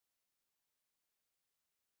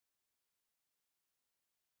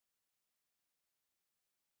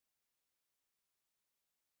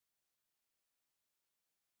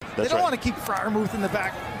They don't want to keep Freiermuth in the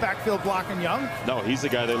backfield blocking Young. No, he's the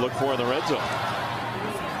guy they look for in the red zone.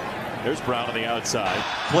 There's Brown on the outside.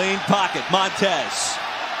 Clean pocket, Montez.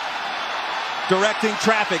 Directing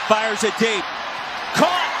traffic, fires it deep.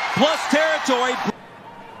 Caught, plus territory.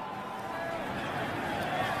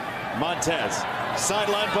 Montez,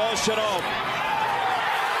 sideline ball, Chenault.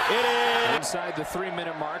 It is. Inside the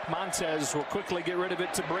 3-minute mark, Montez will quickly get rid of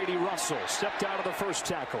it to Brady Russell. Stepped out of the first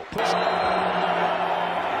tackle.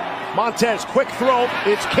 Montez, quick throw.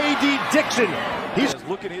 It's K.D. Dixon. He's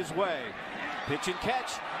looking his way. Pitch and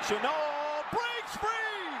catch. Chenault breaks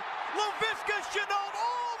free. Laviska Chenault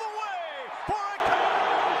all the way for a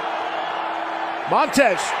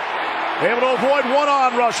Montez able to avoid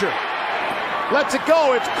one-on rusher. Lets it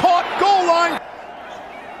go. It's caught. Goal line.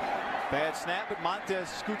 bad snap, but Montez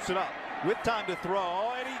scoops it up with time to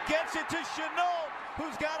throw, and he gets it to Chenault,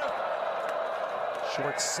 who's got a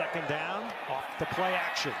short second down off the play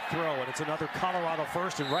action throw, and it's another Colorado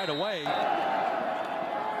first, and right away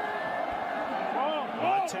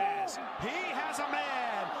Montez, he has a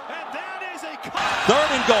man, and that is a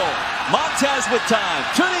third and goal. Montez with time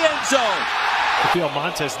to the end zone. I feel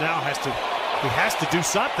Montez now has to do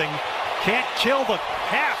something. Can't kill the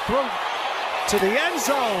half, throw to the end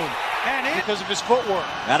zone, and because of his footwork.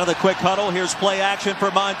 Out of the quick huddle, here's play action for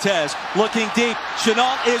Montez. Looking deep,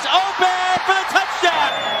 Chenault is open for the touchdown.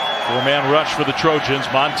 Four-man rush for the Trojans.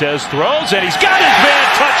 Montez throws, and he's got his man.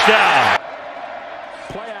 Touchdown.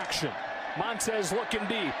 Play action. Montez looking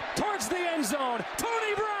deep towards the end zone.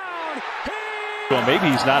 Tony Brown. Well, maybe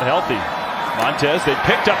he's not healthy. Montez, they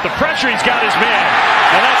picked up the pressure. He's got his man,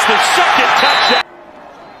 and that's the second touchdown.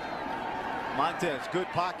 Montez, good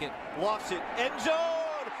pocket, lofts it, end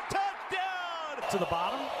zone, touchdown! To the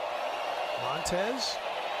bottom, Montez.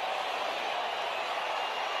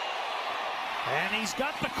 And he's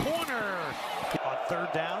got the corner on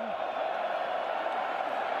third down.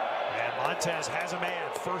 And Montez has a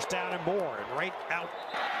man, first down and more, and right out.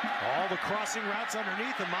 All the crossing routes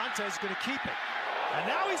underneath, and Montez is going to keep it. And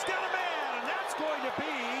now he's got a man, and that's going to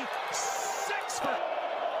be 6 for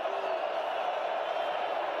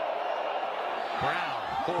Brown.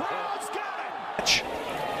 Brown's got it!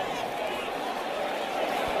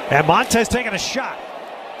 And Montez taking a shot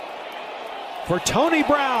for Tony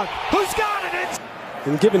Brown, who's got it! It's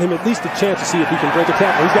and giving him at least a chance to see if he can break a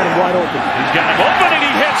tackle. He's got him wide open. He's got him open, and he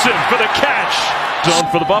hits him for the catch. Zone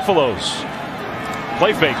for the Buffaloes.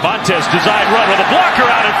 Play fake. Montez design run with a blocker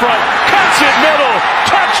out in front. Cuts it middle.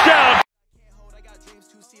 Touchdown. I got dreams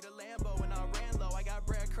to see the Lambo and I ran low. I got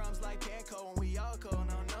breadcrumbs like Panko and we all go.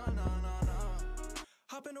 No.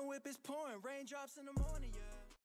 Hop in the whip is pouring. Raindrops in the morning.